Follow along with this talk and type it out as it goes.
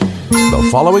The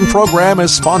following program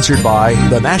is sponsored by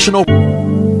the National...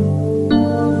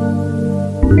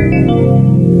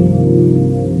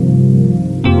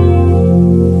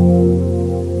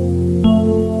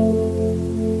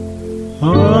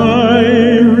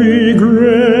 I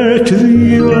regret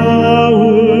the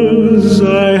hours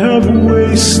I have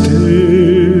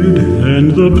wasted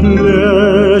and the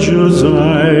pleasures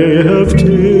I have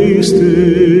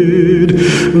tasted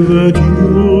that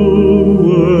you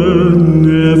were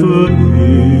never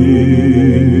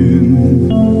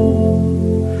in.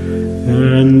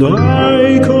 And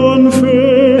I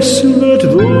confess that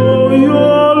though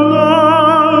your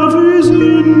love is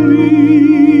in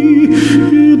me,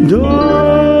 it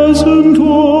doesn't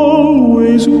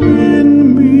always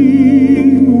win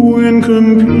me when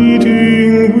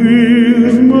competing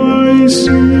with my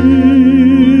sin.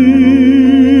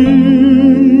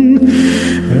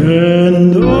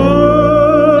 And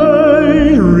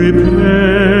I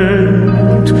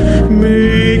repent,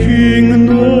 making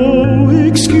no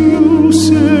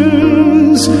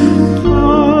excuses.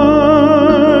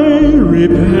 I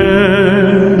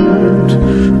repent,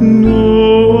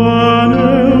 no one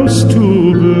else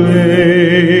to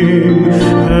blame,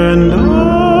 and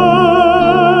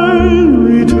I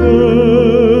return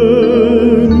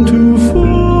to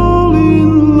fall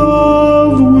in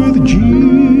love with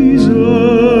Jesus.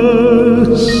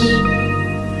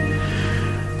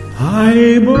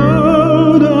 I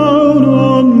bow down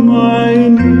on my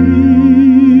knees,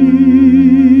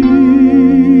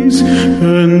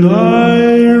 and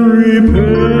I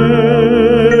repent.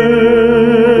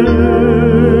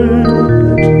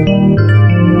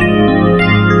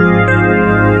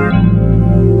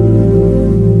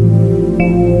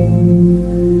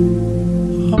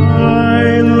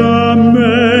 I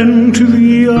lament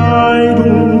the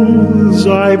idols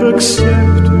I've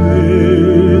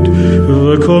accepted,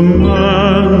 the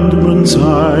commandments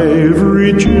I've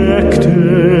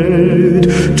rejected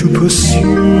to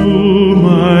pursue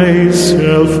my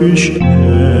selfish end.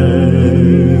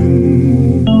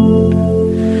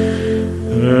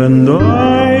 And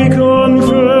I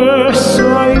confess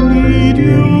I need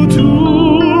you to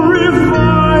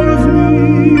revive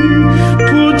me,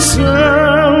 put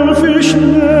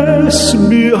selfishness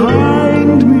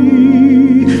behind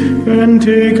me, and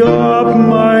take up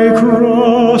my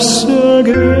cross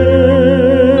again.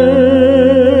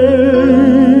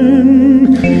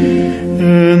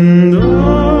 And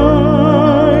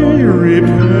I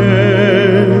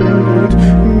repent,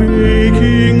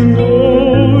 making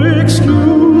no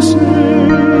excuses.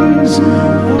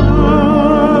 I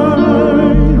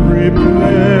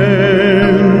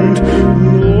repent,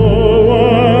 no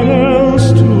one else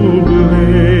to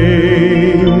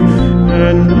blame,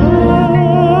 and I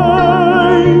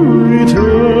return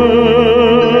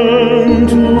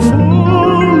to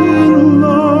fall in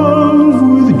love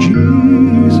with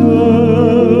Jesus.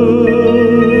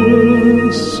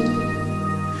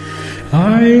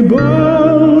 I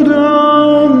bow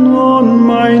down on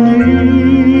my knees,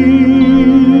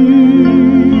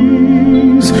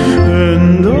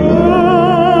 and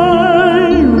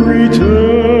I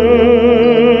return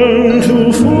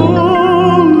to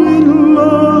fall in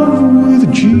love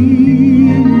with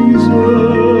Jesus.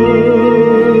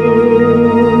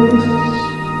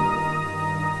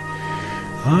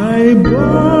 I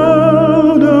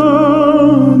bow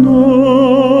down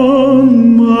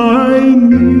on my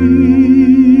knees,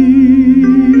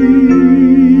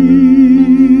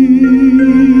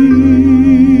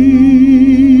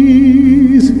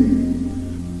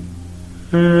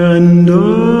 and I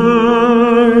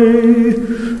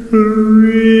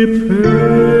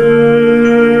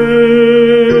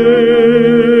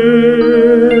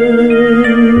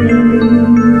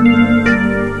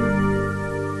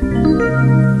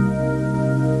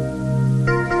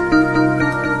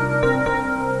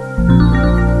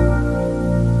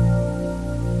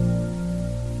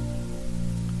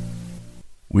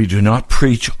We do not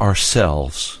preach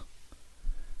ourselves,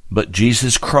 but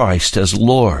Jesus Christ as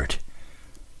Lord,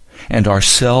 and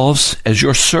ourselves as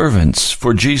your servants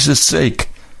for Jesus' sake.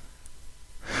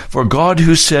 For God,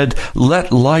 who said,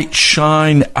 "Let light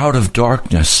shine out of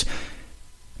darkness,"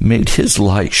 made his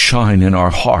light shine in our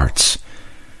hearts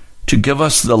to give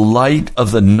us the light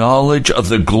of the knowledge of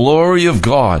the glory of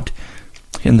God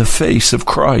in the face of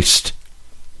Christ.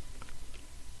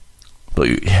 But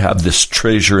you have this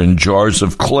treasure in jars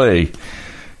of clay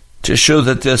to show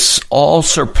that this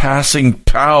all-surpassing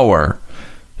power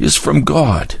is from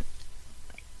God,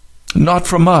 not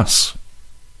from us.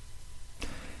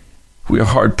 We are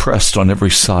hard-pressed on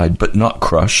every side, but not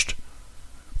crushed,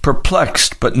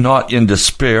 perplexed, but not in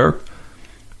despair,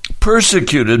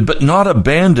 persecuted but not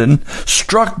abandoned,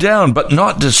 struck down but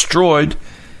not destroyed.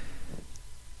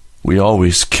 We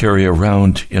always carry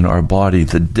around in our body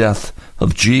the death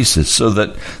of Jesus, so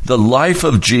that the life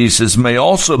of Jesus may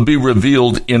also be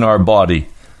revealed in our body.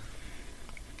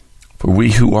 For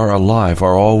we who are alive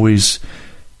are always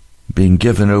being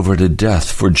given over to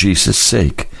death for Jesus'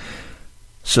 sake,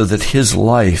 so that his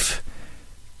life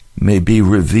may be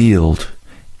revealed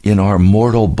in our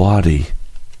mortal body.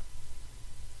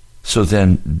 So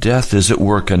then death is at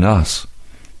work in us,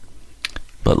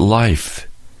 but life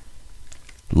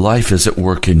is at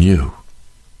work in you.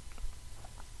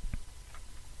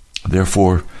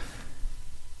 Therefore,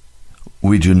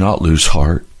 we do not lose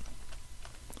heart.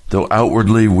 Though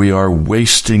outwardly we are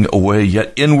wasting away,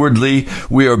 yet inwardly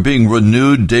we are being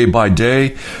renewed day by day,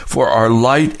 for our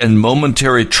light and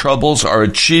momentary troubles are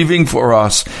achieving for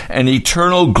us an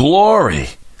eternal glory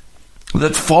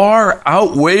that far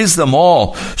outweighs them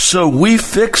all. So we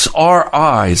fix our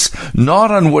eyes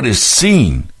not on what is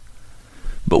seen,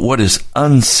 but what is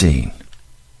unseen.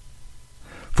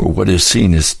 For what is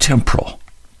seen is temporal,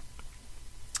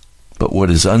 but what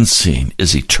is unseen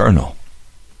is eternal.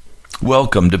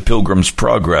 Welcome to Pilgrim's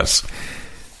Progress.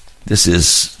 This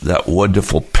is that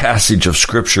wonderful passage of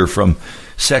Scripture from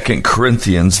 2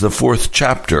 Corinthians, the 4th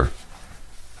chapter.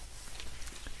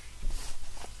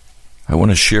 I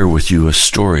want to share with you a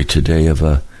story today of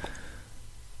a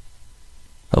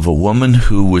woman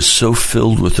who was so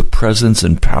filled with the presence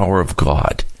and power of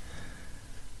God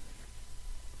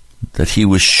that he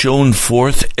was shown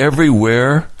forth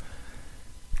everywhere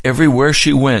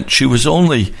she went. She was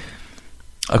only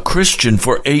a Christian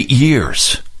for 8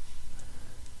 years.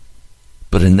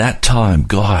 But in that time,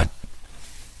 God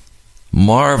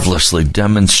marvelously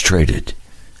demonstrated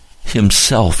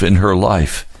himself in her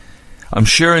life. I'm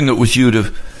sharing it with you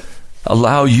to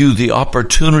allow you the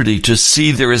opportunity to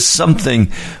see there is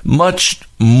something much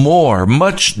more,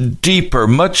 much deeper,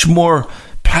 much more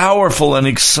powerful and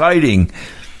exciting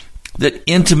that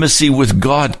intimacy with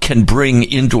God can bring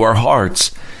into our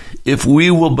hearts if we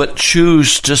will but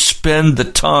choose to spend the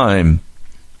time,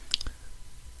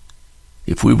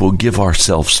 if we will give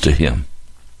ourselves to him.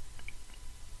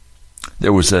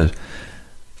 There was a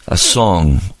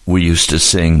song we used to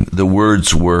sing. The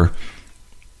words were,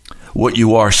 "What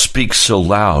you are speaks so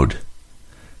loud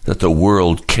that the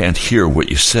world can't hear what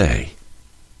you say.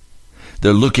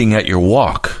 They're looking at your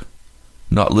walk,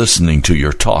 not listening to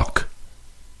your talk.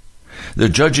 They're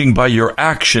judging by your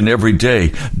action every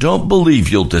day. Don't believe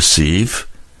you'll deceive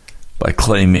by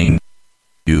claiming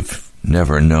you've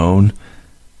never known.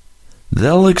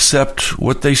 They'll accept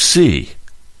what they see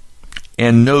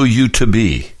and know you to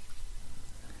be.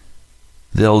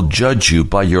 They'll judge you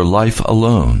by your life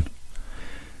alone.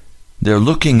 They're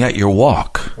looking at your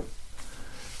walk,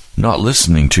 not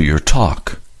listening to your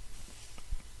talk."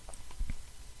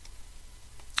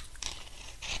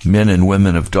 Men and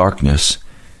women of darkness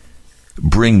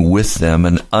bring with them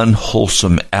an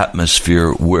unwholesome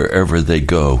atmosphere wherever they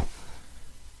go.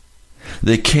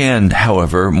 They can,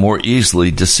 however, more easily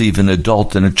deceive an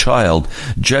adult than a child.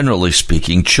 Generally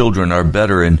speaking, children are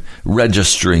better in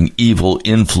registering evil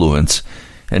influence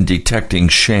and detecting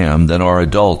sham than are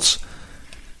adults,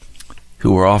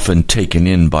 who are often taken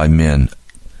in by men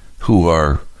who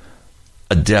are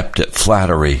adept at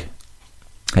flattery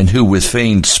and who with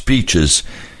feigned speeches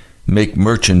make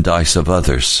merchandise of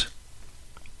others.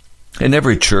 In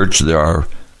every church there are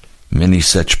many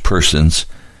such persons,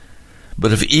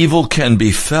 but if evil can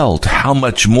be felt, how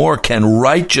much more can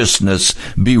righteousness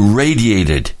be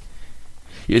radiated?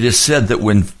 It is said that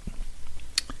when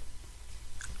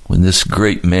this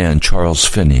great man, Charles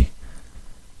Finney,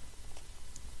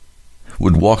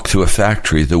 would walk through a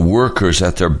factory, the workers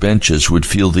at their benches would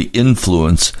feel the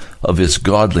influence of his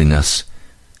godliness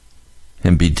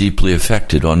and be deeply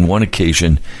affected. On one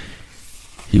occasion,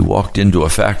 he walked into a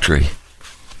factory,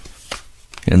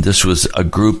 and this was a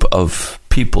group of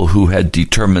people who had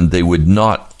determined they would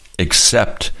not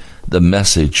accept the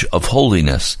message of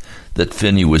holiness that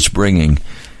Finney was bringing.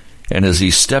 And as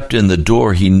he stepped in the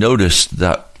door, he noticed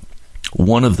that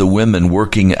one of the women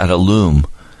working at a loom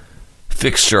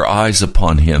fixed her eyes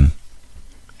upon him.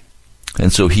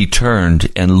 And so he turned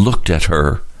and looked at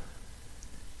her.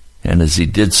 And as he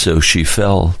did so, she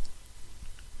fell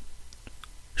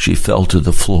to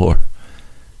the floor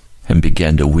and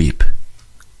began to weep.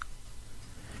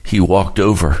 He walked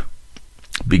over,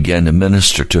 began to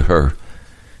minister to her,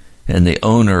 and the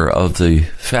owner of the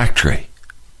factory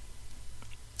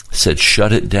said,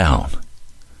 "Shut it down.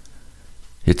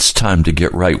 It's time to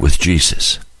get right with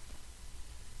Jesus."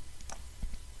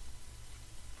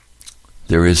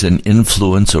 there is an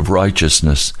influence of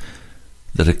righteousness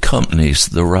that accompanies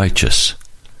the righteous.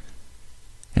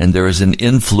 And there is an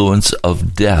influence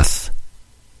of death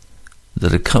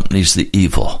that accompanies the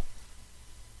evil.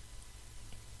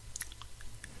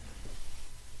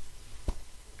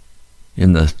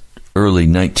 In the early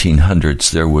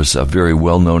 1900s, there was a very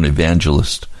well-known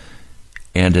evangelist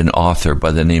and an author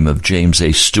by the name of James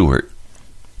A. Stewart.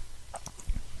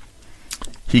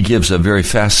 He gives a very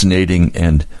fascinating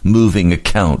and moving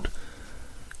account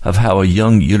of how a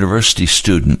young university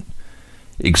student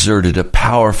exerted a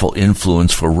powerful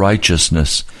influence for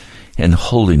righteousness and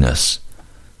holiness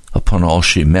upon all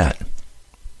she met.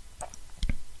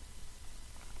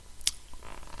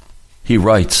 He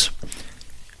writes,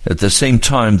 "At the same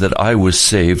time that I was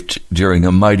saved during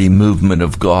a mighty movement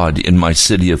of God in my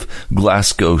city of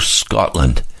Glasgow,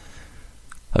 Scotland,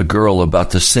 a girl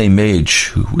about the same age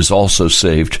who was also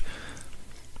saved.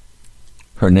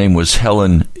 Her name was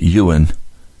Helen Ewan.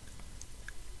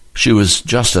 She was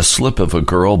just a slip of a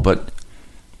girl, but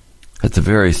at the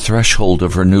very threshold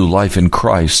of her new life in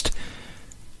Christ,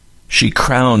 she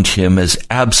crowned him as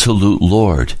absolute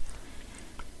Lord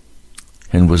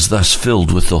and was thus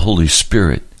filled with the Holy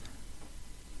Spirit.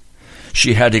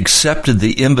 She had accepted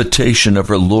the invitation of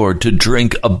her Lord to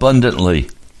drink abundantly.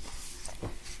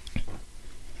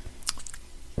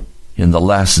 In the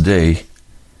last day,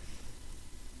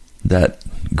 that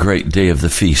great day of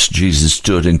the feast, Jesus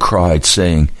stood and cried,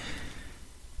 saying,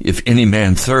 'If any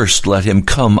man thirst, let him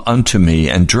come unto me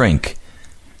and drink.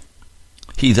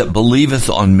 He that believeth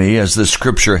on me, as the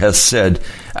scripture hath said,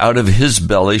 out of his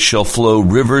belly shall flow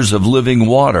rivers of living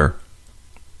water.'"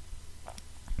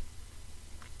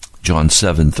 John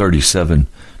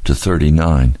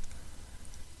 7:37-39.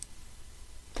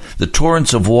 The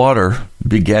torrents of water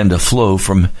began to flow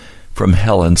from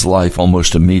Helen's life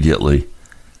almost immediately.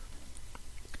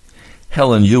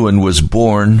 Helen Ewan was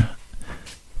born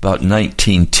about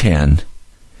 1910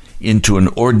 into an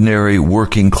ordinary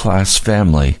working-class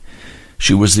family.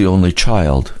 She was the only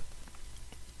child.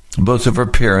 Both of her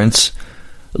parents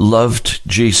loved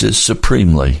Jesus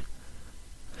supremely.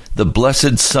 The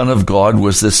blessed Son of God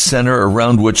was the center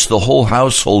around which the whole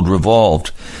household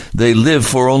revolved. They lived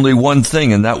for only one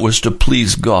thing, and that was to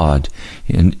please God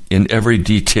in every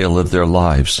detail of their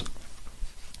lives.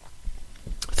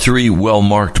 3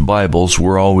 well-marked Bibles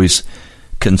were always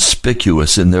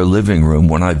conspicuous in their living room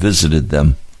when I visited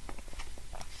them.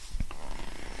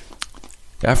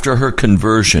 After her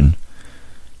conversion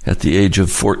at the age of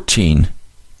 14,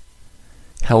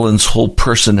 Helen's whole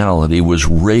personality was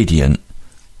radiant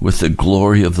with the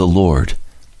glory of the Lord.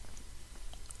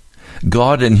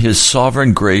 God in his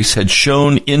sovereign grace had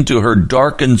shone into her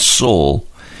darkened soul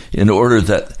in order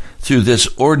that through this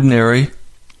ordinary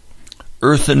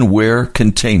earthenware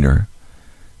container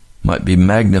might be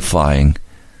magnifying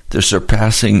the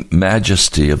surpassing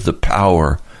majesty of the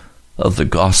power of the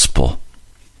gospel.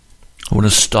 I want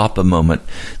to stop a moment.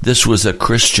 This was a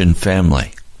Christian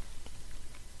family.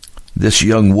 This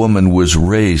young woman was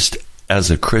raised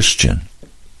as a Christian.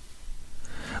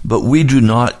 But we do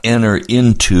not enter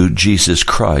into Jesus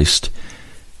Christ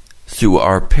through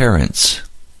our parents.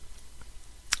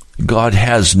 God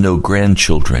has no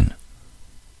grandchildren.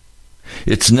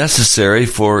 It's necessary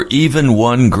for even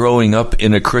one growing up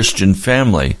in a Christian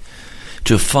family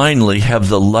to finally have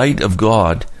the light of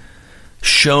God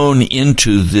shone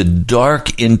into the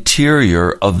dark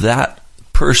interior of that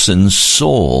person's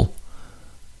soul.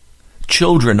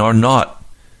 Children are not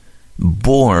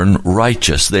born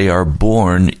righteous. They are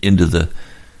born into the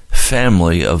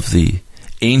family of the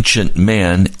ancient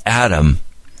man, Adam.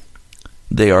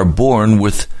 They are born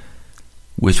with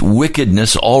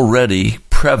wickedness already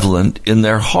prevalent in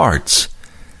their hearts.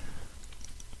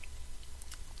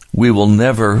 We will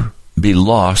never be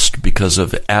lost because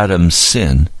of Adam's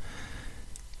sin.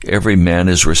 Every man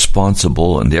is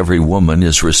responsible and every woman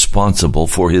is responsible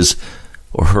for his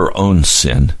or her own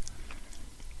sin.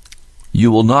 You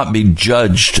will not be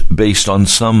judged based on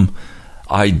some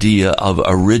idea of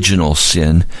original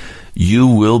sin. You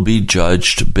will be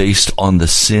judged based on the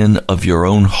sin of your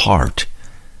own heart.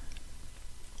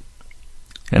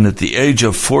 And at the age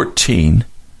of 14,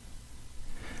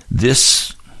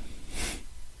 this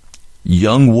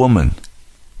young woman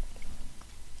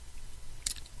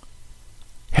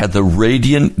had the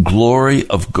radiant glory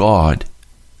of God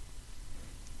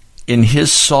in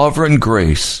his sovereign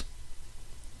grace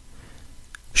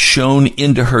shone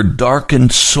into her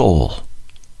darkened soul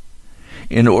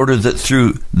in order that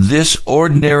through this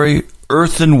ordinary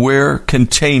earthenware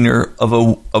container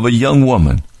of a young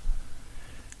woman,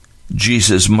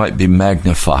 Jesus might be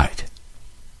magnified.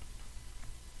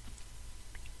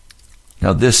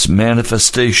 Now this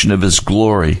manifestation of his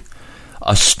glory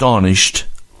astonished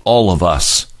all of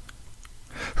us.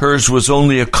 Hers was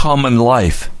only a common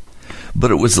life,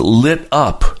 but it was lit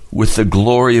up with the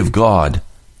glory of God.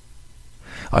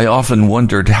 I often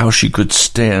wondered how she could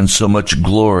stand so much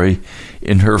glory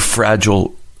in her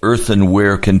fragile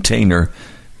earthenware container.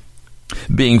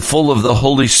 Being full of the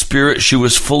Holy Spirit, she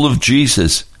was full of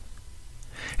Jesus.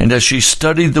 And as she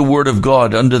studied the Word of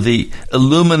God under the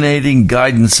illuminating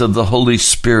guidance of the Holy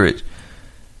Spirit,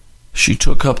 she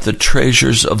took up the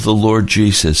treasures of the Lord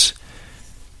Jesus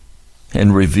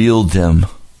and revealed them.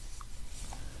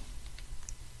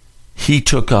 He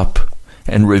took up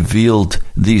and revealed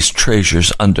these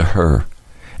treasures unto her,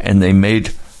 and they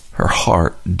made her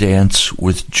heart dance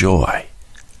with joy.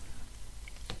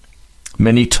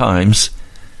 Many times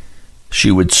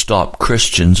she would stop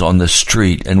Christians on the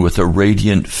street and with a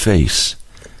radiant face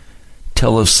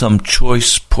tell of some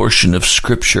choice portion of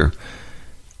Scripture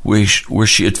where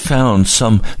she had found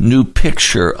some new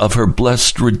picture of her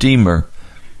blessed Redeemer.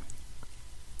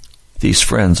 These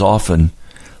friends often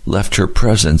left her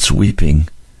presence weeping.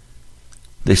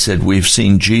 They said, "We've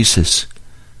seen Jesus.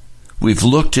 We've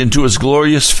looked into his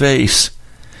glorious face."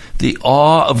 The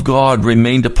awe of God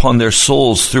remained upon their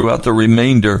souls throughout the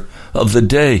remainder of the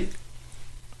day.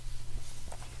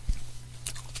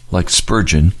 Like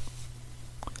Spurgeon,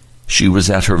 she was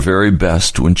at her very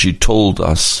best when she told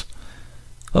us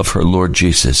of her Lord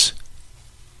Jesus.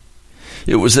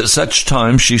 It was at such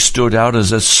times she stood out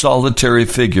as a solitary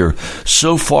figure,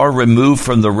 so far removed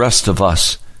from the rest of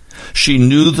us. She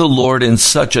knew the Lord in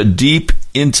such a deep,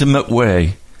 intimate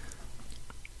way.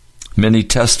 Many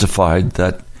testified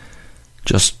that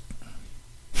just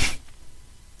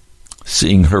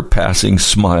seeing her passing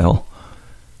smile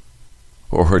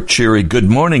or her cheery "Good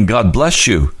morning, God bless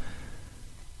you"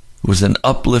 was an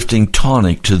uplifting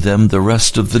tonic to them the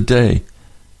rest of the day.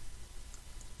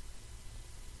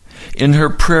 In her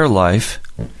prayer life,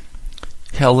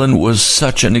 Helen was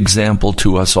such an example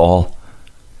to us all.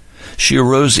 She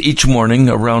arose each morning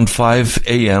around 5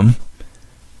 a.m.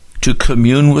 to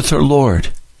commune with her Lord.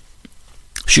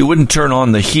 She wouldn't turn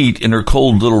on the heat in her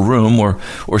cold little room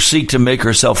or seek to make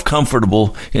herself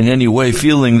comfortable in any way,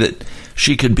 feeling that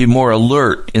she could be more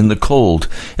alert in the cold.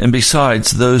 And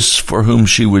besides, those for whom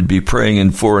she would be praying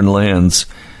in foreign lands,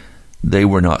 they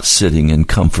were not sitting in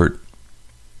comfort.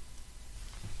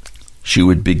 She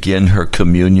would begin her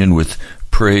communion with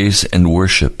praise and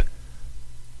worship.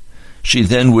 She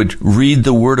then would read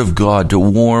the Word of God to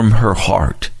warm her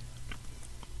heart.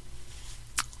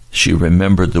 She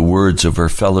remembered the words of her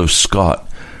fellow Scot,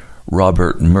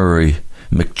 Robert Murray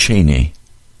McChaney,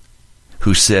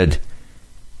 who said,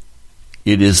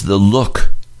 "It is the look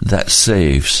that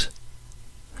saves,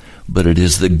 but it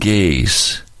is the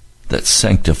gaze that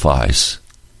sanctifies."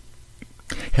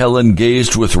 Helen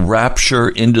gazed with rapture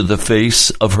into the face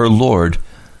of her Lord.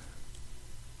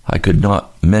 I could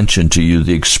not mention to you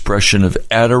the expression of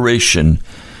adoration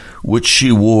which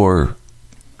she wore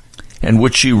and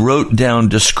which she wrote down,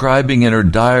 describing in her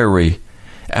diary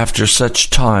after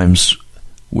such times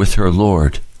with her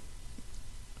Lord.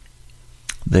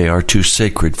 They are too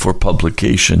sacred for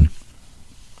publication.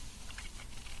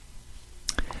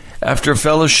 After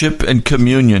fellowship and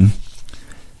communion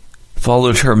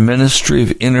followed her ministry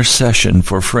of intercession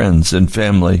for friends and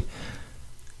family,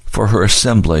 for her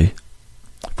assembly,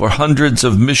 for hundreds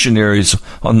of missionaries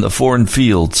on the foreign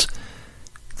fields.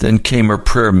 Then came her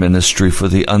prayer ministry for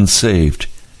the unsaved.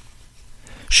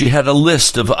 She had a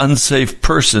list of unsaved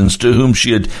persons to whom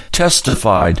she had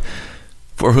testified,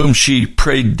 for whom she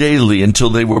prayed daily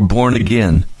until they were born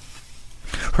again.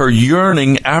 Her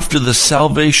yearning after the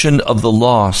salvation of the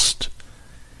lost,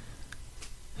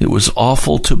 it was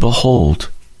awful to behold.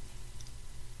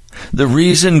 The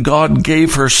reason God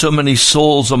gave her so many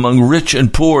souls among rich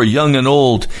and poor, young and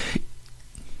old,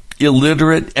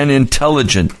 illiterate and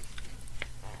intelligent,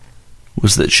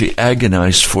 was that she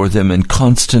agonized for them in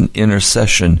constant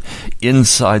intercession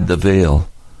inside the veil.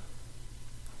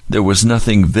 There was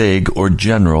nothing vague or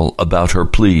general about her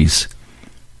pleas.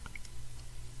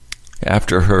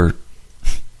 After her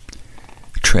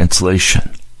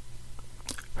translation,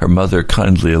 her mother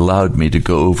kindly allowed me to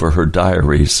go over her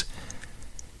diaries,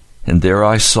 and there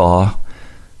I saw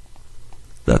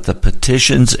that the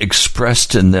petitions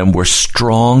expressed in them were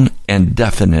strong and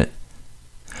definite.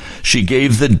 She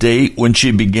gave the date when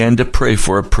she began to pray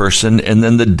for a person, and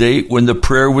then the date when the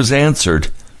prayer was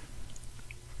answered.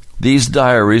 These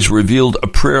diaries revealed a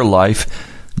prayer life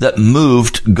that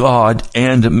moved God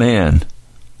and man.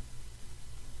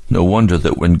 No wonder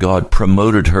that when God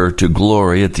promoted her to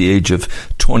glory at the age of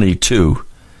 22,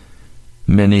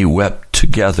 many wept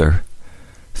together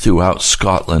throughout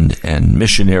Scotland, and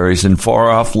missionaries in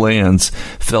far-off lands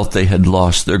felt they had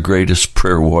lost their greatest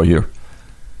prayer warrior.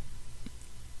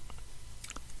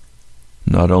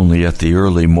 Not only at the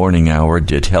early morning hour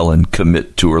did Helen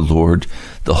commit to her Lord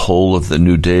the whole of the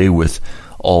new day with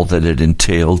all that it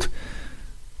entailed,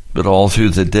 but all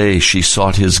through the day she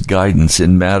sought his guidance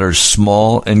in matters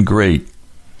small and great.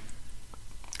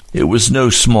 It was no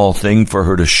small thing for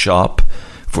her to shop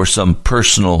for some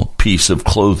personal piece of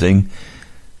clothing,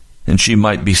 and she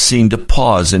might be seen to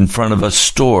pause in front of a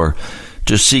store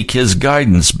to seek his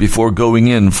guidance before going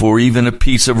in for even a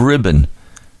piece of ribbon.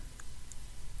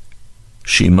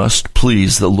 She must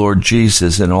please the Lord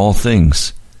Jesus in all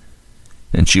things,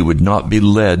 and she would not be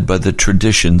led by the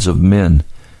traditions of men.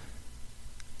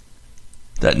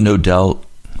 That no doubt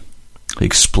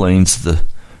explains the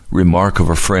remark of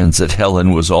her friends that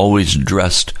Helen was always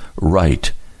dressed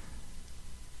right.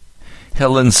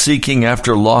 Helen, seeking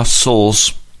after lost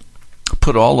souls,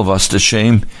 put all of us to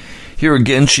shame. Here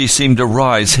again she seemed to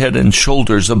rise head and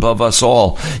shoulders above us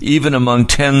all, even among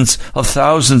tens of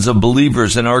thousands of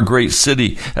believers in our great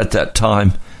city at that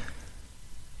time.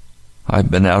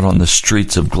 I've been out on the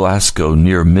streets of Glasgow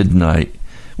near midnight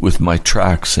with my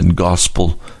tracts and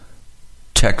gospel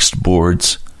text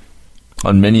boards.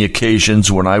 On many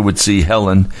occasions when I would see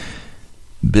Helen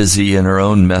busy in her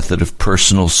own method of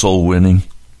personal soul winning.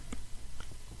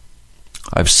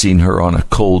 I've seen her on a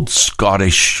cold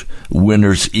Scottish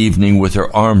winter's evening with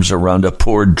her arms around a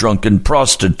poor drunken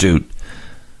prostitute,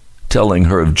 telling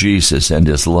her of Jesus and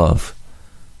his love.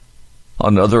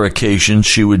 On other occasions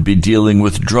she would be dealing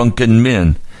with drunken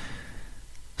men,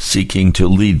 seeking to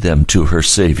lead them to her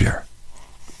Savior.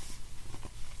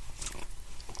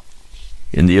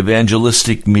 In the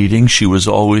evangelistic meeting, she was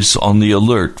always on the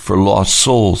alert for lost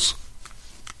souls.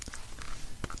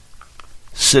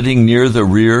 Sitting near the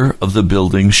rear of the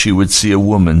building, she would see a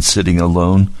woman sitting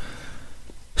alone,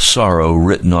 sorrow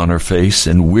written on her face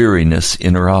and weariness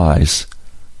in her eyes.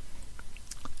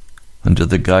 Under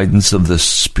the guidance of the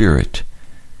Spirit,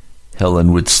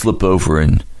 Helen would slip over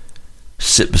and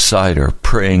sit beside her,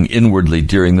 praying inwardly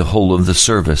during the whole of the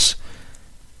service.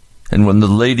 And when the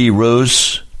lady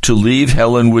rose to leave,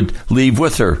 Helen would leave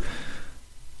with her,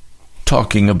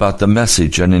 talking about the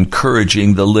message and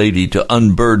encouraging the lady to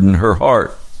unburden her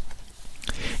heart.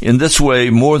 In this way,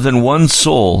 more than one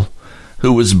soul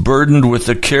who was burdened with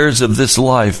the cares of this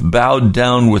life, bowed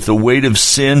down with the weight of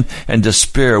sin and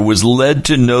despair, was led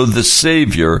to know the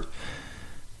Savior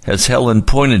as Helen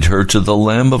pointed her to the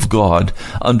Lamb of God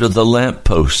under the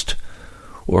lamppost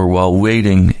or while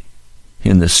waiting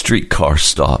in the streetcar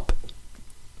stop.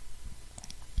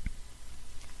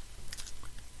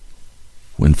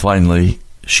 When finally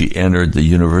she entered the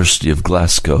University of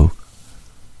Glasgow,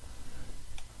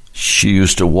 she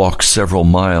used to walk several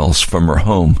miles from her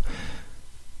home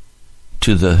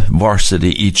to the varsity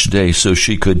each day so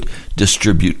she could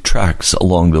distribute tracts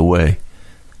along the way.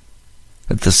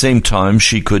 At the same time,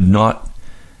 she could not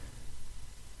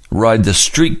ride the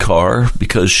streetcar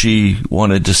because she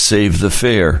wanted to save the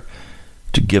fare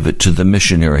to give it to the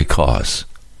missionary cause.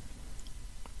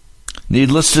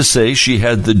 Needless to say, she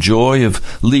had the joy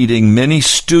of leading many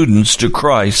students to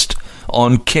Christ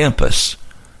on campus.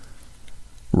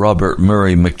 Robert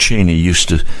Murray McChaney used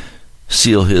to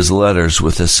seal his letters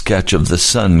with a sketch of the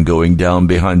sun going down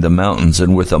behind the mountains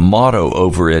and with a motto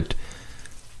over it,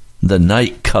 "The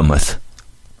night cometh."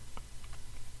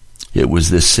 It was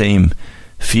this same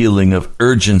feeling of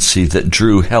urgency that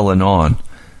drew Helen on.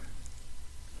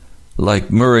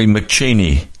 Like Murray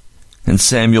McChaney and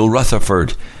Samuel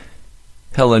Rutherford,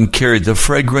 Helen carried the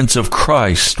fragrance of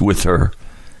Christ with her.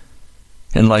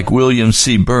 And like William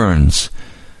C. Burns,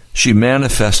 she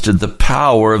manifested the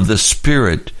power of the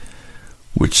Spirit,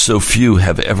 which so few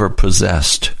have ever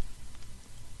possessed.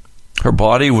 Her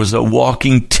body was a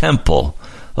walking temple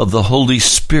of the Holy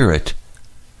Spirit.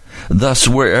 Thus,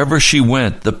 wherever she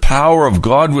went, the power of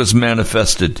God was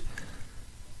manifested.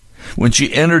 When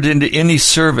she entered into any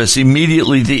service,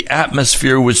 immediately the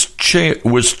atmosphere was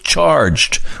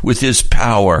charged with His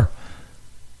power.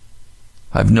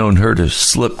 I've known her to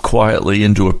slip quietly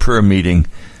into a prayer meeting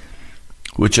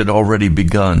which had already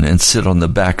begun and sit on the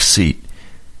back seat.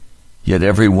 Yet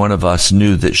every one of us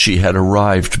knew that she had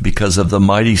arrived because of the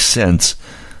mighty sense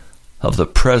of the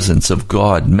presence of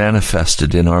God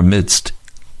manifested in our midst.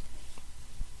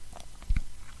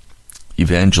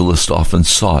 Evangelists often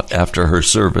sought after her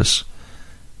service.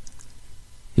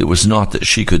 It was not that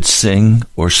she could sing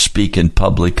or speak in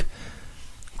public.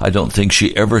 I don't think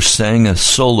she ever sang a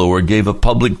solo or gave a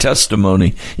public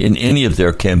testimony in any of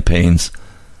their campaigns.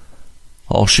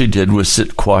 All she did was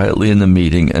sit quietly in the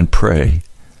meeting and pray.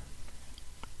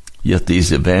 Yet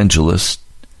these evangelists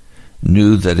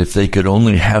knew that if they could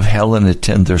only have Helen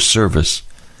attend their service,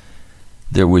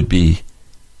 there would be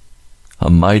a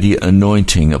mighty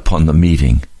anointing upon the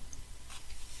meeting.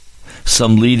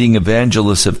 Some leading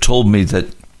evangelists have told me that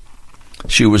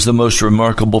she was the most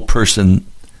remarkable person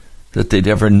that they'd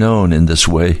ever known in this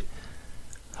way.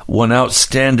 One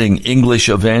outstanding English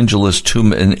evangelist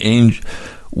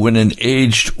when an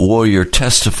aged warrior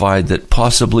testified that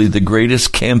possibly the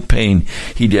greatest campaign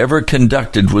he'd ever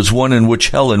conducted was one in which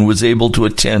Helen was able to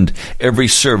attend every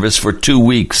service for 2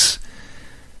 weeks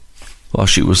while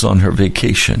she was on her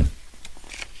vacation.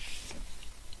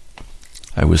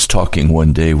 I was talking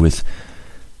one day with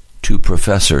 2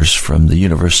 professors from the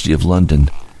University of London.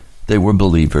 They were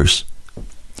believers.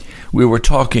 We were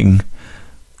talking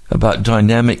about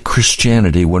dynamic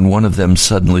Christianity when one of them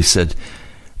suddenly said,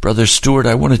 "Brother Stewart,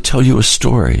 I want to tell you a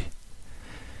story."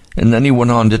 And then he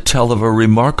went on to tell of a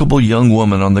remarkable young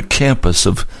woman on the campus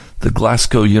of the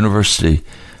Glasgow University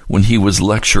when he was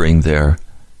lecturing there.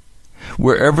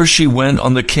 Wherever she went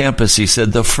on the campus, he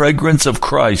said, the fragrance of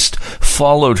Christ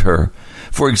followed her.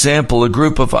 For example, a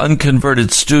group of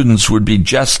unconverted students would be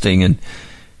jesting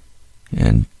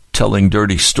and telling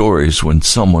dirty stories when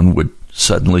someone would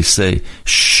suddenly say,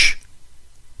 "Shh,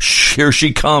 shh, here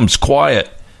she comes,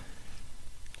 quiet."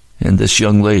 And this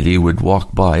young lady would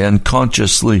walk by,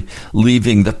 unconsciously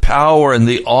leaving the power and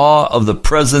the awe of the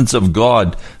presence of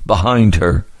God behind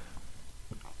her.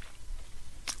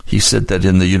 He said that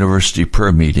in the university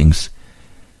prayer meetings,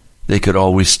 they could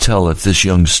always tell if this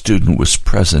young student was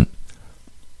present.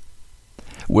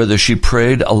 Whether she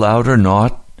prayed aloud or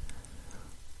not,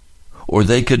 or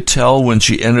they could tell when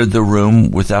she entered the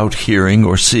room without hearing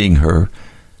or seeing her,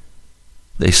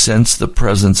 they sensed the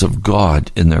presence of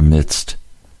God in their midst.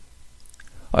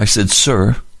 I said,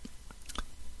 "Sir,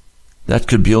 that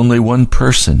could be only one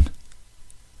person.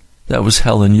 That was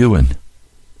Helen Ewan."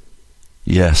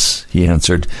 "Yes," he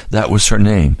answered, "that was her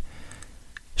name.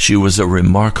 She was a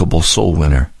remarkable soul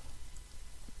winner."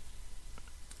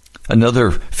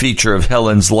 Another feature of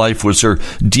Helen's life was her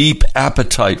deep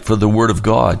appetite for the Word of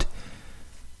God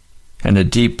and a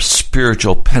deep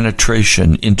spiritual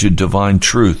penetration into divine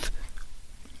truth.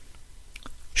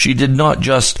 She did not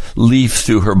just leaf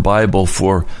through her Bible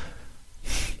for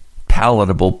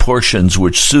palatable portions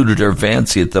which suited her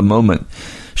fancy at the moment.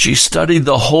 She studied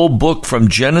the whole book from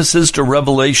Genesis to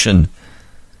Revelation.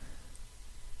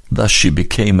 Thus she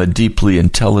became a deeply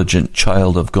intelligent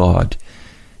child of God,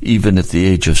 even at the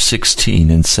age of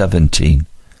 16 and 17.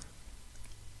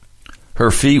 Her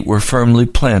feet were firmly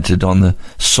planted on the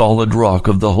solid rock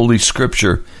of the Holy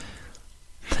Scripture.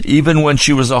 Even when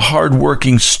she was a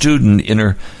hard-working student in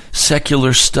her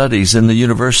secular studies in the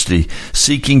university,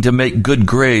 seeking to make good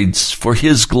grades for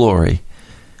His glory,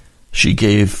 she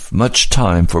gave much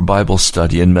time for Bible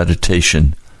study and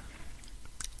meditation.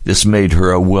 This made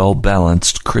her a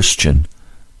well-balanced Christian.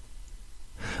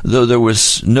 Though there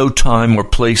was no time or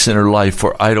place in her life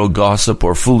for idle gossip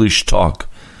or foolish talk,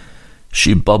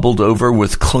 she bubbled over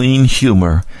with clean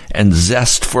humor and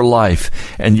zest for life,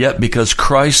 and yet because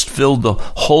Christ filled the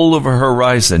whole of her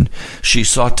horizon, she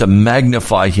sought to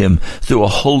magnify Him through a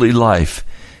holy life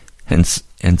and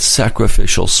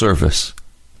sacrificial service.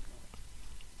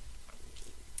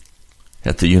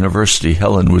 At the university,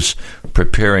 Helen was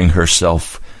preparing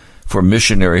herself for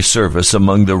missionary service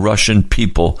among the Russian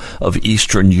people of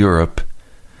Eastern Europe,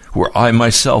 where I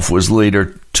myself was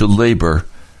later to labor.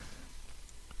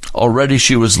 Already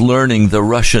she was learning the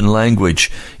Russian language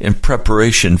in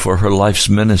preparation for her life's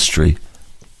ministry.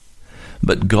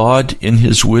 But God, in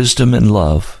His wisdom and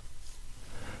love,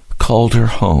 called her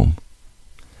home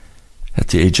at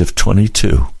the age of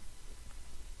 22.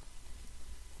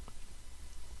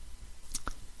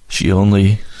 She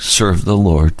only served the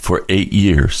Lord for 8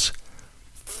 years.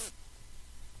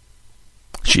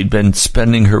 She'd been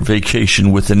spending her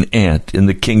vacation with an aunt in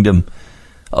the kingdom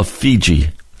of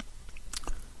Fiji.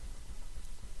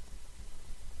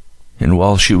 And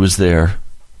while she was there,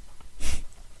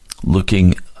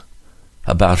 looking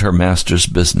about her master's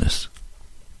business,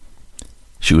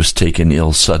 she was taken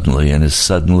ill suddenly, and as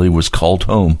suddenly was called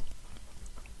home.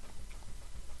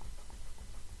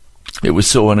 It was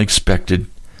so unexpected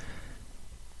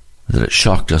that it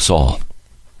shocked us all.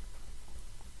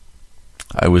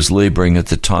 I was laboring at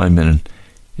the time in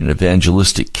an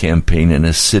evangelistic campaign in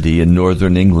a city in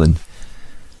northern England.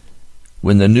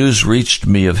 When the news reached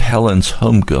me of Helen's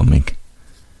homecoming,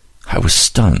 I was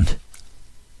stunned.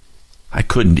 I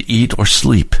couldn't eat or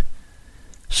sleep.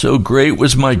 So great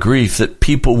was my grief that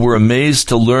people were amazed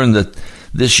to learn that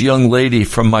This young lady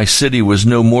from my city was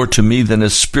no more to me than a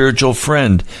spiritual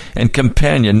friend and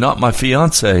companion, not my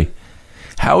fiancée.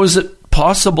 How is it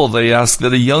possible, they asked,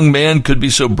 that a young man could be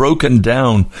so broken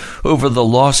down over the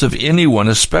loss of anyone,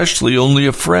 especially only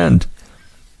a friend?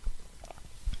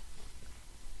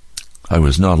 I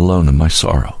was not alone in my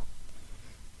sorrow.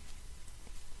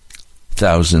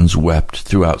 Thousands wept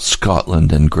throughout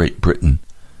Scotland and Great Britain.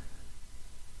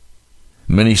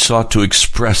 Many sought to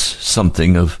express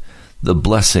something of the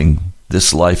blessing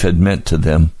this life had meant to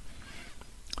them.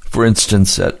 For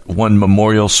instance, at one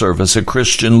memorial service, a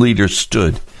Christian leader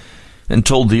stood and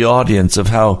told the audience of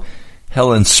how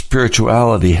Helen's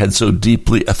spirituality had so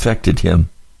deeply affected him.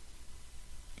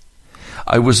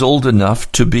 I was old enough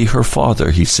to be her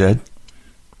father, he said.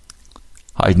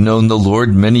 I'd known the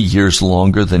Lord many years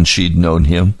longer than she'd known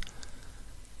him,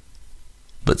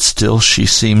 but still she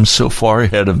seemed so far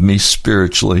ahead of me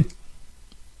spiritually.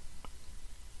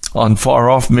 On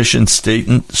far-off mission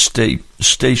stations,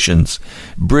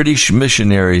 British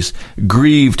missionaries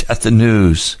grieved at the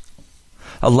news.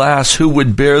 Alas, who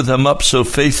would bear them up so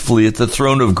faithfully at the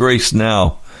throne of grace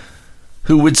now?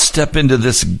 Who would step into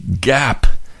this gap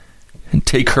and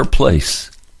take her place?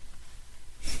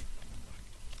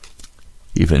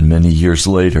 Even many years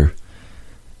later,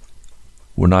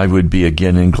 when I would be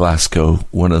again in Glasgow,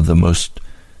 one of the most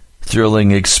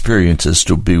thrilling experiences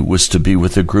was to be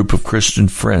with a group of Christian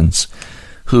friends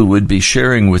who would be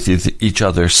sharing with each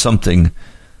other something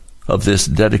of this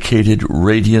dedicated,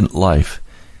 radiant life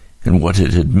and what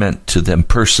it had meant to them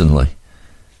personally.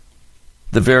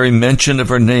 The very mention of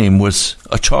her name was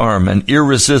a charm, an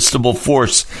irresistible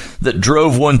force that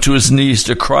drove one to his knees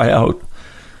to cry out,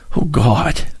 "Oh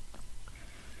God,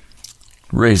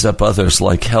 raise up others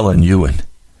like Helen Ewan.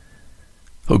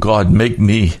 Oh God, make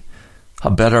me a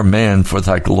better man for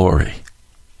thy glory."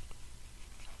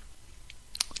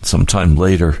 Sometime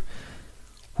later,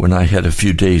 when I had a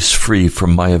few days free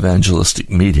from my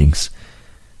evangelistic meetings,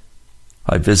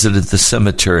 I visited the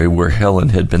cemetery where Helen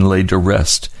had been laid to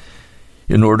rest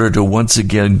in order to once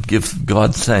again give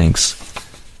God thanks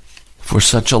for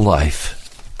such a life.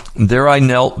 And there I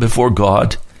knelt before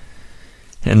God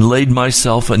and laid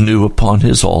myself anew upon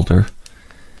his altar,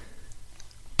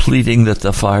 pleading that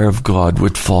the fire of God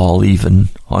would fall even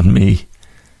on me.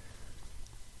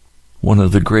 One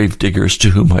of the grave diggers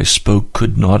to whom I spoke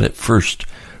could not at first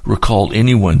recall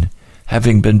anyone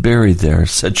having been buried there,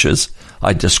 such as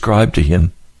I described to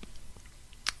him.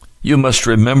 "You must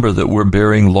remember that we're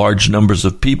burying large numbers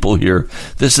of people here.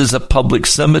 This is a public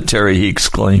cemetery," he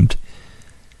exclaimed.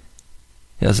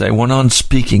 As I went on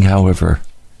speaking, however,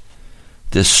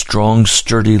 this strong,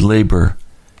 sturdy labor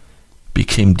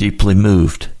became deeply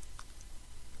moved.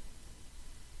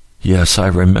 "Yes, I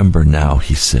remember now,"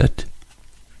 he said.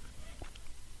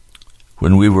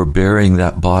 "When we were burying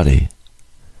that body,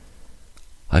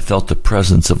 I felt the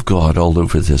presence of God all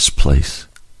over this place.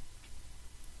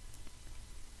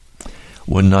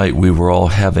 One night we were all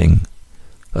having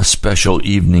a special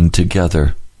evening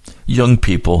together, young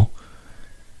people,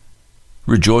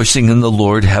 rejoicing in the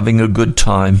Lord, having a good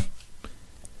time,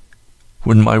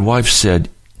 when my wife said,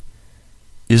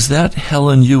 'Is that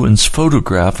Helen Ewan's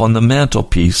photograph on the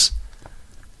mantelpiece?'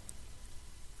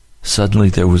 Suddenly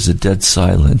there was a dead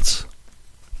silence.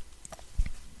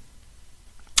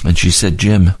 And she said,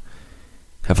 'Jim,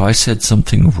 have I said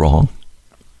something wrong?'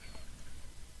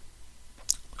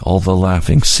 All the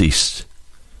laughing ceased,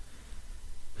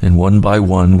 and one by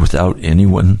one, without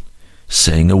anyone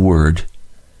saying a word,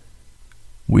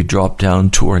 we dropped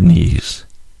down to our knees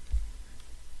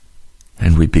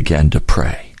and we began to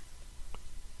pray.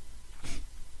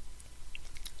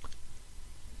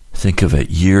 Think of it,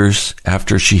 years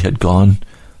after she had gone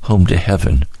home to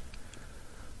heaven,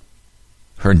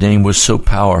 her name was so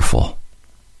powerful.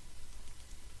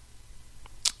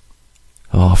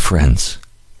 Oh, friends,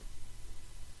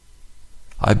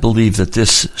 I believe that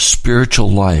this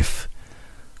spiritual life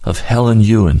of Helen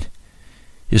Ewan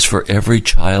is for every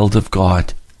child of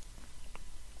God.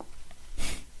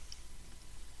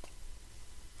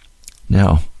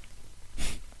 Now,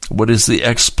 what is the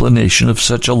explanation of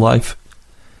such a life?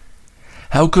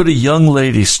 How could a young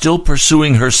lady still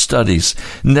pursuing her studies,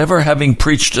 never having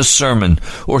preached a sermon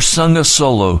or sung a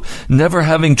solo, never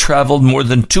having traveled more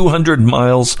than 200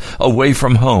 miles away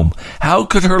from home, how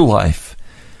could her life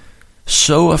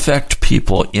so affect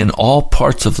people in all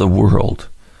parts of the world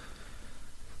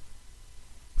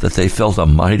that they felt a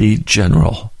mighty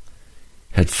general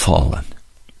had fallen?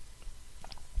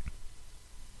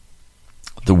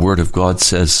 The Word of God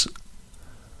says,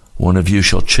 "One of you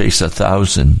shall chase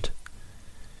 1,000,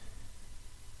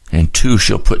 and two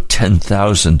shall put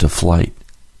 10,000 to flight."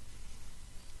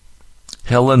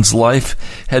 Helen's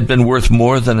life had been worth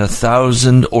more than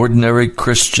 1,000 ordinary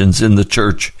Christians in the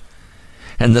church,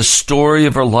 and the story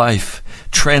of her life,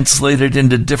 translated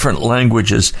into different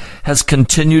languages, has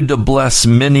continued to bless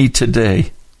many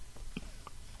today.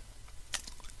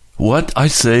 What, I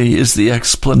say, is the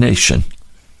explanation?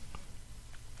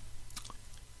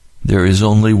 There is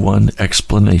only one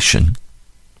explanation.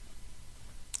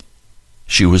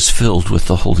 She was filled with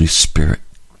the Holy Spirit.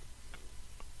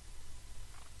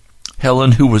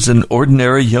 Helen, who was an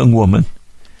ordinary young woman,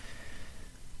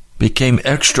 became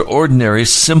extraordinary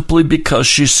simply because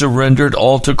she surrendered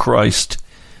all to Christ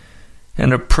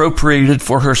and appropriated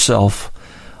for herself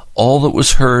all that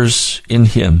was hers in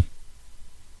Him.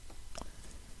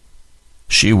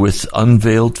 She, with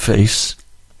unveiled face,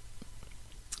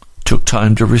 took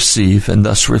time to receive and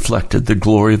thus reflected the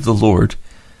glory of the Lord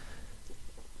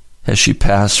as she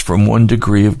passed from one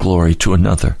degree of glory to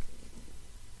another.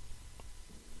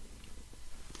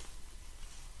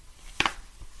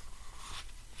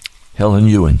 Helen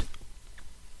Ewan,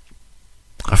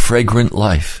 a fragrant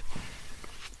life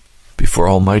before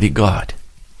Almighty God.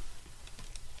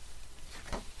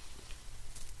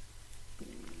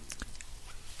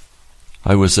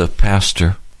 I was a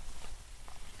pastor.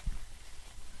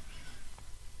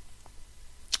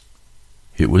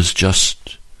 It was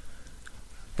just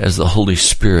as the Holy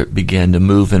Spirit began to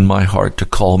move in my heart to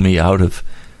call me out of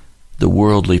the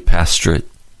worldly pastorate.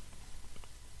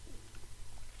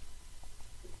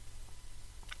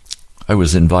 I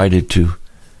was invited to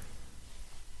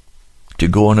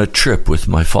go on a trip with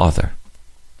my father.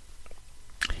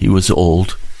 He was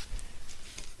old.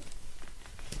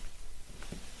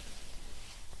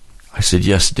 I said,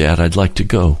 "Yes, Dad, I'd like to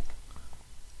go."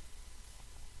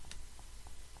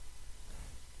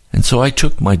 And so I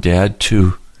took my dad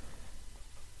to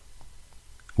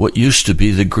what used to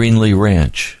be the Greenlee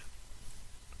Ranch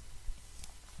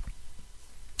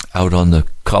out on the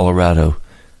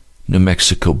Colorado-New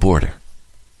Mexico border.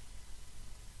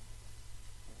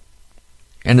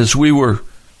 And as we were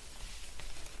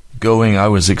going, I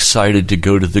was excited to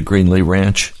go to the Greenlee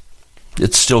Ranch.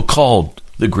 It's still called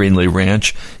the Greenlee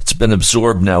Ranch. It's been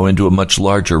absorbed now into a much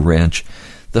larger ranch.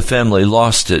 The family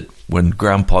lost it when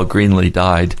Grandpa Greenlee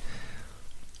died.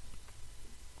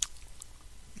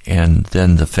 And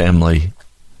then the family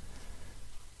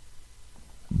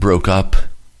broke up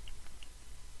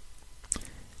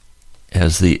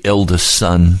as the eldest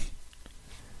son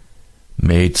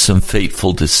made some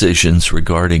fateful decisions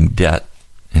regarding debt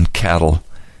and cattle,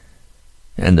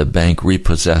 and the bank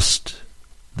repossessed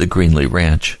the Greenlee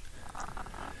Ranch.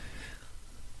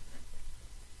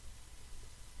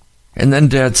 And then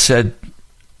Dad said,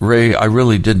 "Ray, I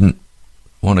really didn't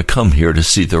want to come here to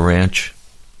see the ranch.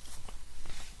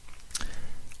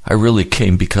 I really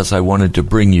came because I wanted to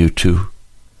bring you to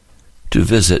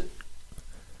visit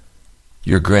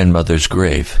your grandmother's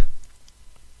grave."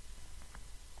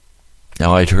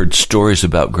 Now, I'd heard stories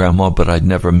about Grandma, but I'd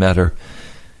never met her.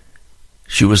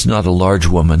 She was not a large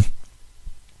woman.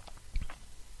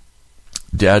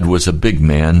 Dad was a big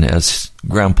man, as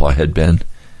Grandpa had been.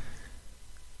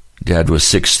 Dad was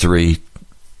 6'3",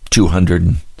 200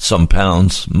 and some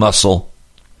pounds, muscle,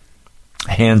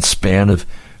 hand span of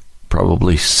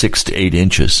probably 6 to 8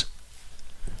 inches.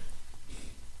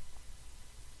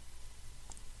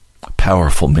 A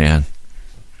powerful man.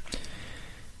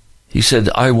 He said,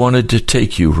 "I wanted to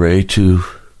take you, Ray, to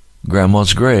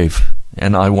Grandma's grave,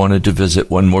 and I wanted to visit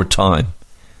one more time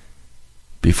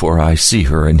before I see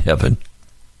her in heaven."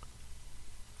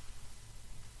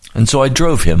 And so I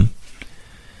drove him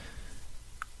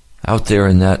out there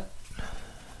in that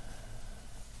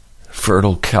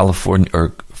fertile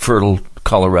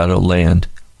Colorado land,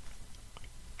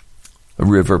 a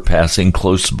river passing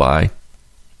close by,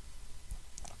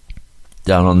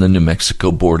 down on the New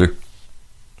Mexico border.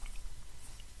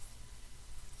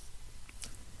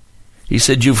 He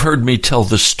said, "You've heard me tell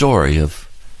the story of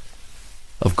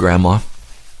Grandma.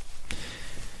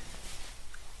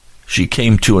 She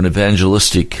came to an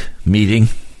evangelistic meeting.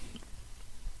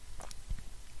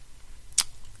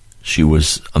 She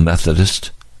was a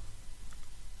Methodist.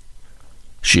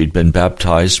 She had been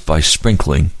baptized by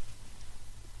sprinkling.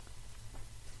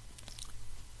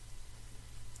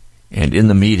 And in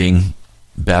the meeting,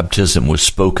 baptism was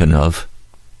spoken of.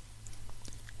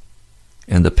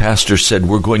 And the pastor said,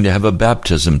 "We're going to have a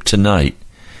baptism tonight.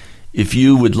 If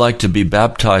you would like to be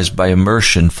baptized by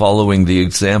immersion following the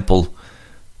example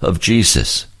of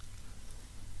Jesus,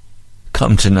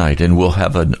 come tonight and we'll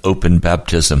have an open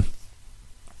baptism."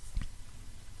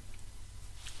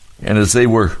 And as they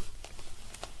were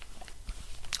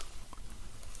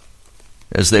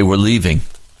leaving,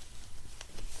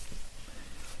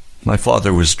 My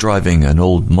father was driving an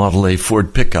old Model A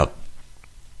Ford pickup.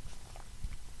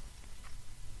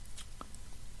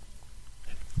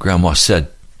 Grandma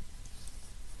said,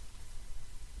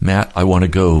 "Matt, I want to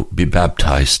go be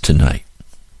baptized tonight."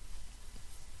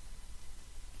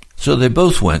 So they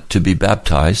both went to be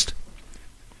baptized.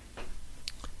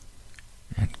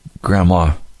 And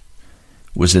Grandma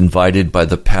was invited by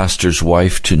the pastor's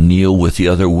wife to kneel with the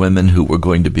other women who were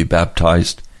going to be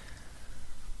baptized.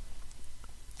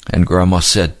 And Grandma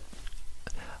said,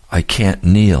 "I can't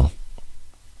kneel."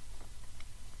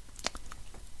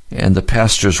 And the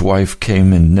pastor's wife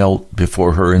came and knelt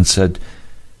before her and said,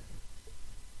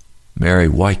 "Mary,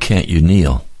 why can't you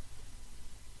kneel?"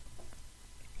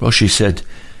 Well, she said,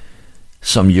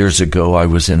 "Some years ago I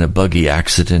was in a buggy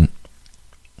accident,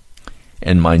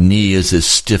 and my knee is as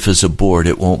stiff as a board.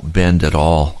 It won't bend at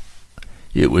all.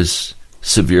 It was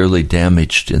severely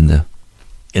damaged in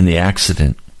the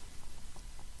accident."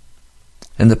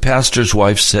 And the pastor's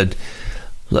wife said,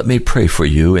 "Let me pray for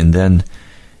you, and then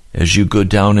as you go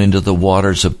down into the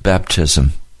waters of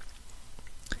baptism,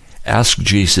 ask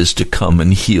Jesus to come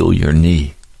and heal your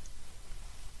knee."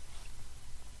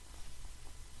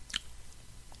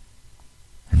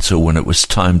 And so when it was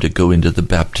time to go into the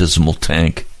baptismal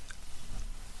tank,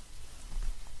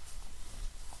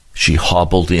 she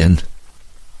hobbled in.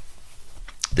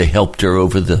 They helped her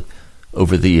over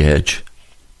the edge.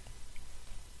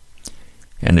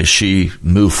 And as she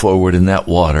moved forward in that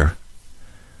water,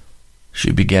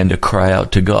 she began to cry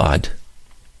out to God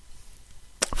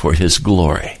for His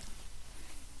glory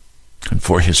and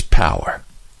for His power.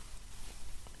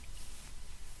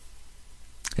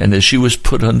 And as she was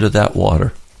put under that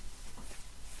water,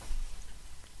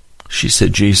 she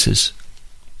said, "Jesus,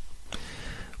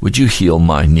 would you heal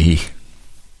my knee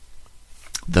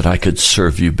that I could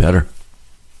serve you better?"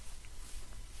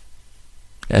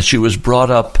 As she was brought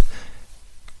up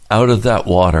out of that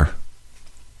water,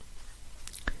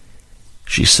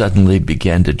 she suddenly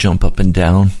began to jump up and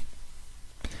down.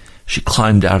 She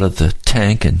climbed out of the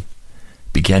tank and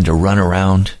began to run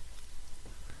around.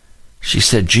 She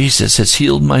said, "Jesus has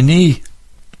healed my knee.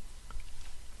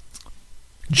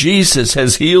 Jesus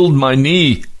has healed my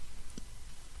knee."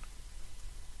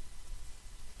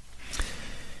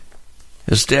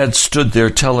 As Dad stood there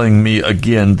telling me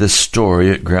again this story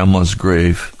at Grandma's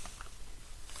grave,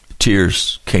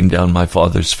 tears came down my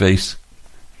father's face.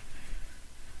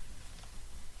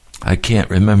 I can't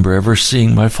remember ever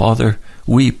seeing my father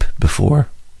weep before.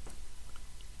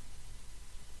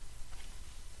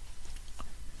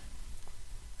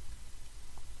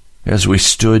 As we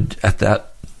stood at that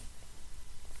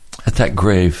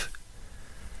grave,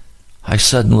 I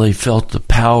suddenly felt the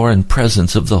power and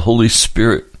presence of the Holy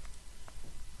Spirit.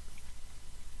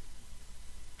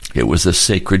 It was a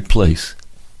sacred place.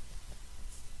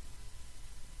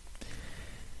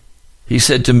 He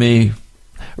said to me,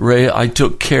 "Ray, I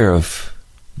took care of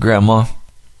Grandma.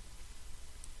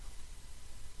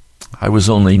 I was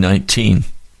only 19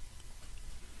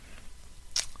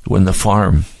 when the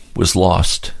farm was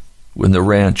lost, when the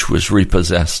ranch was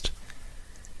repossessed.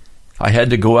 I had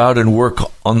to go out and work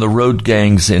on the road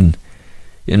gangs in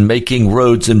making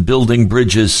roads and building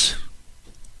bridges,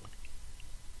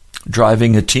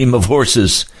 driving a team of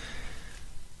horses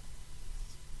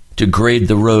to grade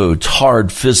the roads,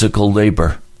 hard physical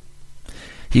labor."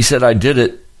 He said, "I did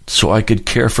it so I could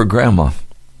care for Grandma."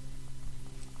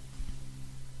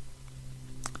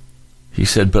 He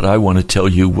said, "But I want to tell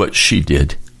you what she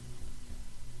did.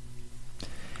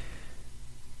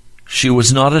 She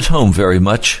was not at home very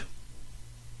much.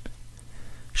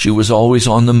 She was always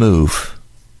on the move.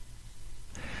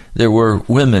 There were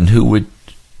women who would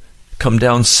come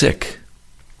down sick,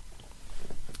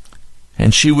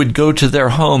 and she would go to their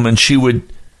home, and she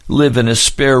would live in a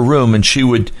spare room, and she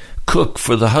would cook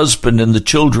for the husband and the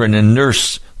children and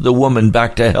nurse the woman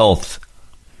back to health.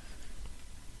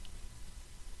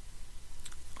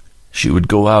 She would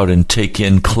go out and take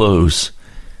in clothes,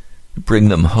 bring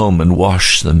them home and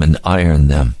wash them and iron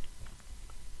them.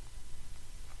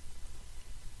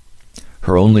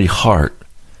 Her only heart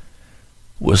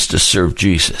was to serve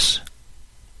Jesus.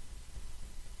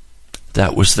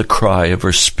 That was the cry of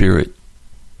her spirit.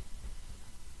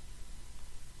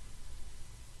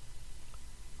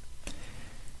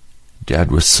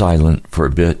 Dad was silent for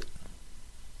a bit.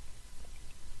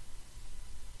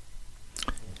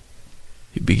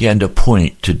 He began to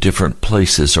point to different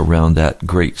places around that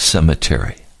great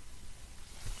cemetery.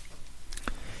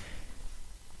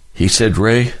 He said,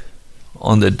 "Ray,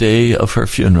 on the day of her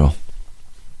funeral,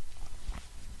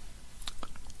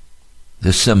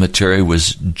 the cemetery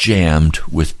was jammed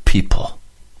with people.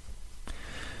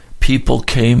 People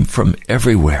came from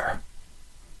everywhere.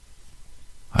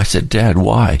 I said, Dad,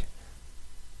 why?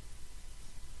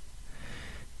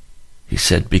 He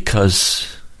said,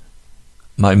 because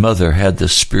my mother had the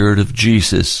Spirit of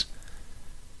Jesus.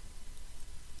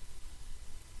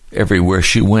 Everywhere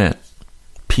she went,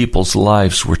 people's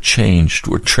lives were changed,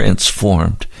 were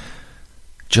transformed,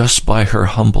 just by her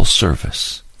humble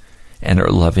service and her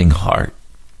loving heart.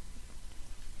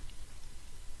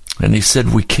 And he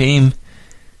said, we came,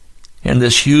 and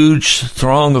this huge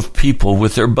throng of people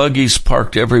with their buggies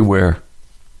parked everywhere.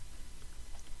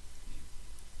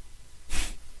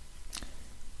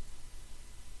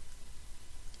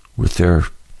 With their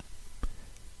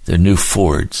new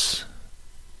Fords,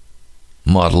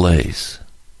 Model A's.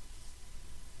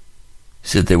 He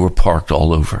said they were parked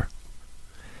all over.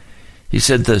 He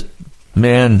said the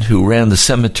man who ran the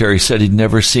cemetery said he'd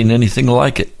never seen anything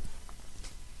like it.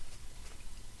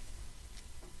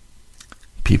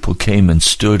 People came and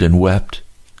stood and wept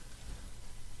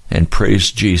and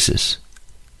praised Jesus.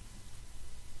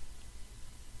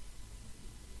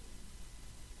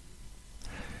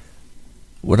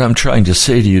 What I'm trying to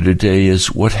say to you today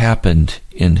is what happened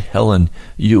in Helen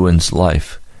Ewan's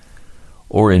life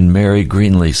or in Mary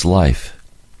Greenlee's life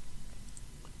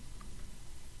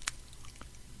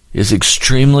is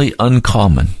extremely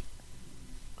uncommon.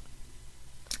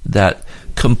 That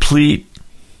complete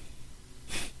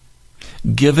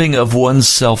giving of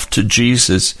oneself to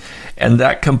Jesus and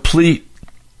that complete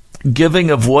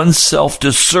giving of oneself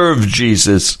to serve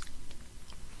Jesus,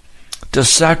 to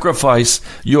sacrifice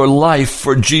your life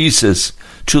for Jesus,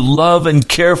 to love and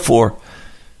care for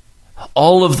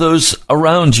all of those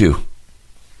around you,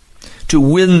 to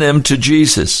win them to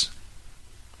Jesus.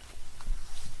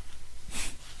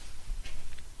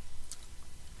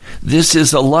 This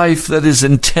is a life that is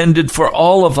intended for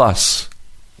all of us.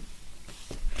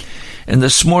 And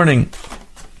this morning,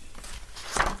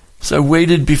 as I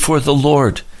waited before the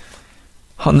Lord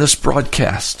on this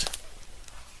broadcast,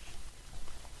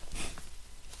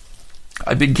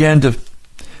 I began to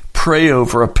pray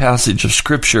over a passage of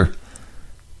Scripture.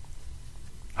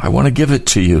 I want to give it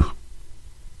to you.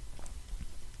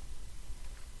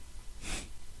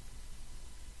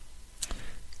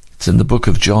 It's in the book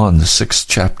of John, the 6th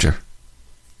chapter.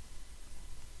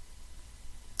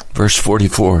 Verse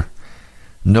 44.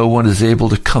 No one is able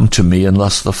to come to me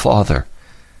unless the Father,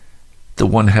 the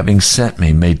one having sent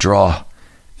me, may draw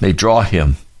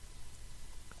him,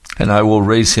 and I will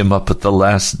raise him up at the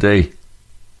last day.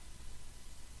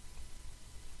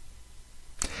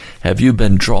 Have you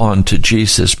been drawn to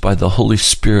Jesus by the Holy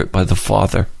Spirit, by the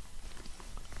Father?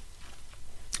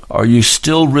 Are you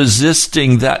still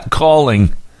resisting that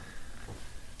calling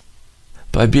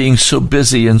by being so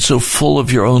busy and so full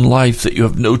of your own life that you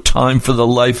have no time for the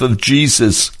life of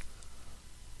Jesus?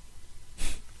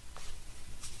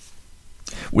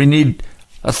 We need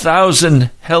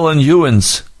 1,000 Helen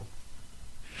Ewans.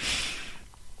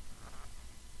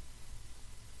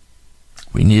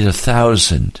 We need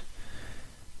 1,000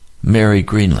 Mary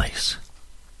Greenlees.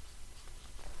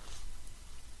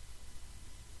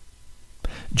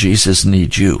 Jesus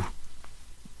needs you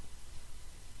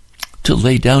to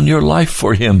lay down your life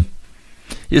for him.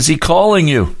 Is he calling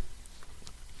you?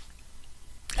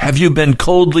 Have you been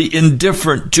coldly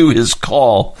indifferent to his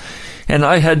call? And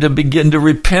I had to begin to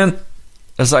repent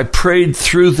as I prayed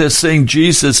through this, saying,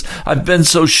 Jesus, I've been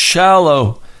so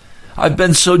shallow. I've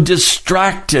been so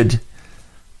distracted.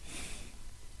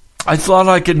 I thought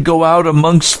I could go out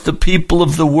amongst the people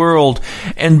of the world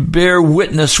and bear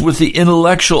witness with the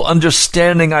intellectual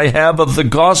understanding I have of the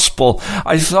gospel.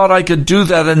 I thought I could do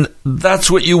that, and that's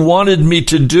what you wanted me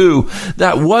to do.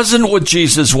 That wasn't what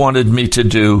Jesus wanted me to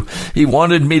do. He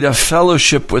wanted me to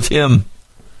fellowship with him.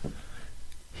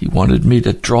 He wanted me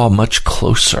to draw much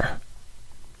closer.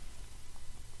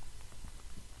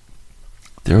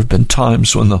 There have been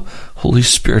times when the Holy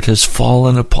Spirit has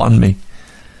fallen upon me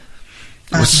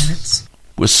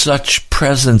with such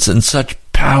presence and such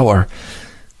power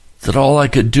that all I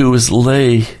could do is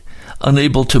lay,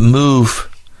 unable to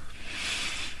move,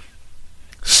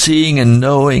 seeing and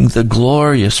knowing the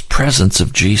glorious presence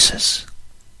of Jesus.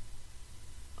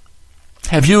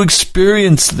 Have you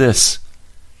experienced this?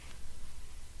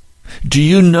 Do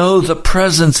you know the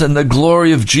presence and the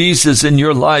glory of Jesus in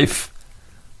your life?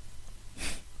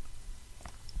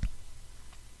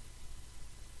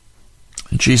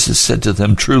 And Jesus said to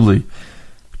them, Truly,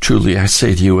 truly, I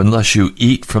say to you, unless you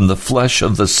eat from the flesh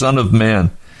of the Son of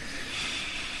Man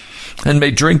and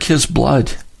may drink his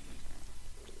blood,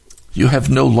 you have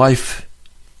no life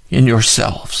in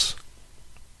yourselves.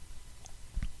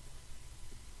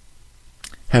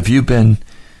 Have you been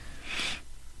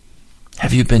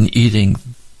Have you been eating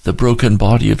the broken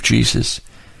body of Jesus?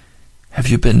 Have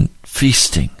you been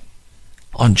feasting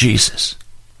on Jesus?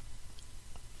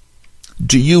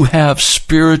 Do you have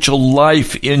spiritual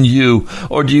life in you,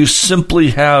 or do you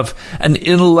simply have an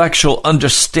intellectual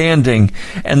understanding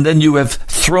and then you have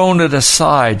thrown it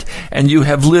aside and you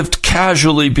have lived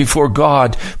casually before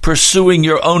God, pursuing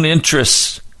your own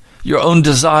interests, your own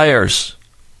desires?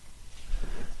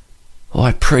 Oh,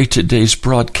 I pray today's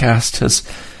broadcast has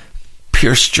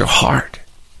pierced your heart.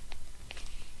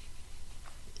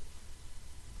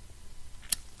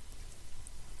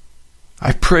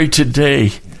 I pray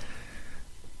today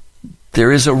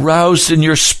there is aroused in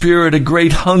your spirit a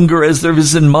great hunger, as there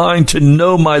is in mine, to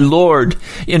know my Lord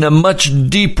in a much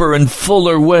deeper and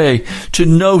fuller way, to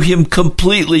know him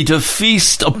completely, to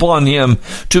feast upon him,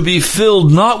 to be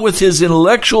filled not with his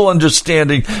intellectual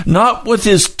understanding, not with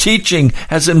his teaching,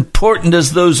 as important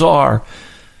as those are,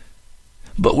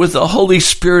 but with the Holy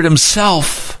Spirit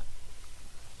himself.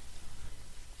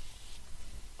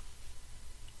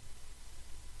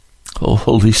 O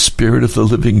Holy Spirit of the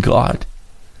living God,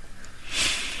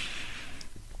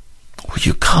 will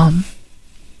you come?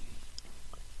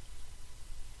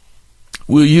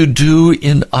 Will you do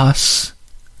in us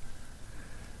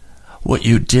what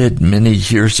you did many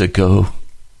years ago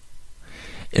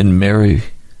in Mary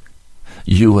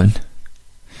Ewan,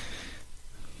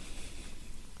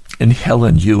 in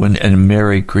Helen Ewan and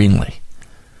Mary Greenley?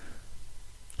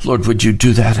 Lord, would you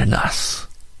do that in us?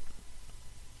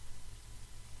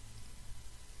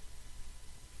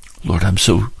 Lord, I'm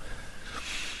so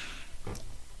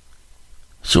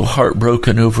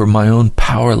heartbroken over my own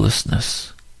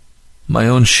powerlessness, my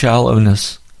own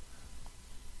shallowness,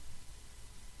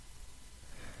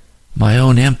 my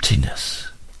own emptiness.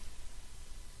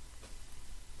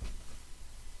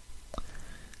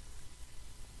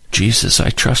 Jesus,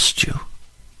 I trust you.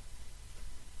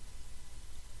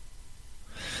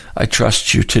 I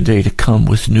trust you today to come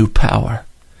with new power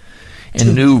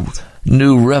and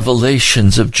new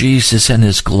revelations of Jesus and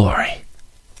his glory.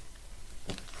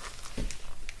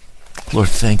 Lord,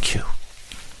 thank you.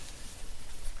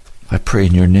 I pray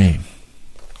in your name.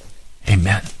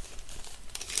 Amen.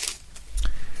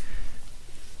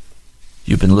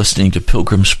 You've been listening to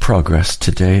Pilgrim's Progress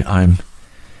today. I'm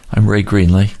Ray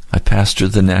Greenley. I pastor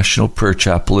the National Prayer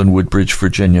Chapel in Woodbridge,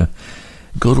 Virginia.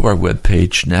 Go to our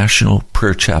webpage,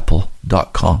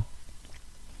 nationalprayerchapel.com.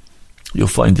 You'll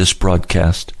find this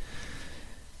broadcast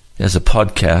as a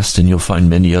podcast, and you'll find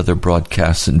many other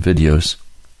broadcasts and videos.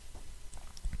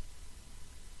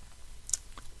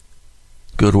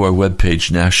 Go to our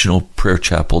webpage,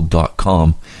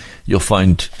 nationalprayerchapel.com. You'll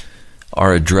find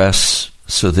our address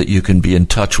so that you can be in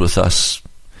touch with us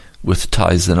with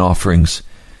tithes and offerings,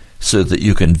 so that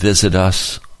you can visit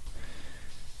us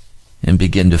and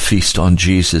begin to feast on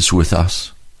Jesus with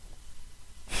us.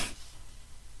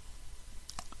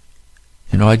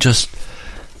 You know, I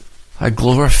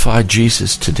glorify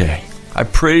Jesus today. I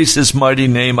praise his mighty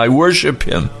name. I worship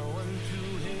him.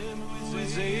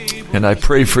 And I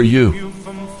pray for you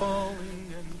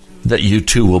that you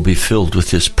too will be filled with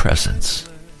his presence.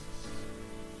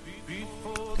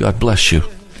 God bless you.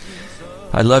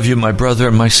 I love you, my brother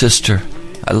and my sister.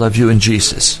 I love you in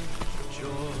Jesus.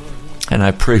 And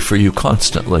I pray for you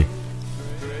constantly.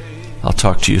 I'll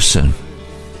talk to you soon.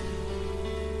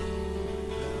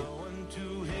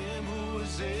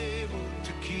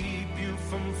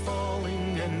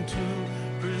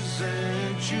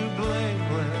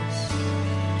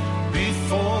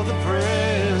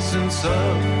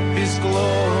 Of his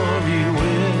glory.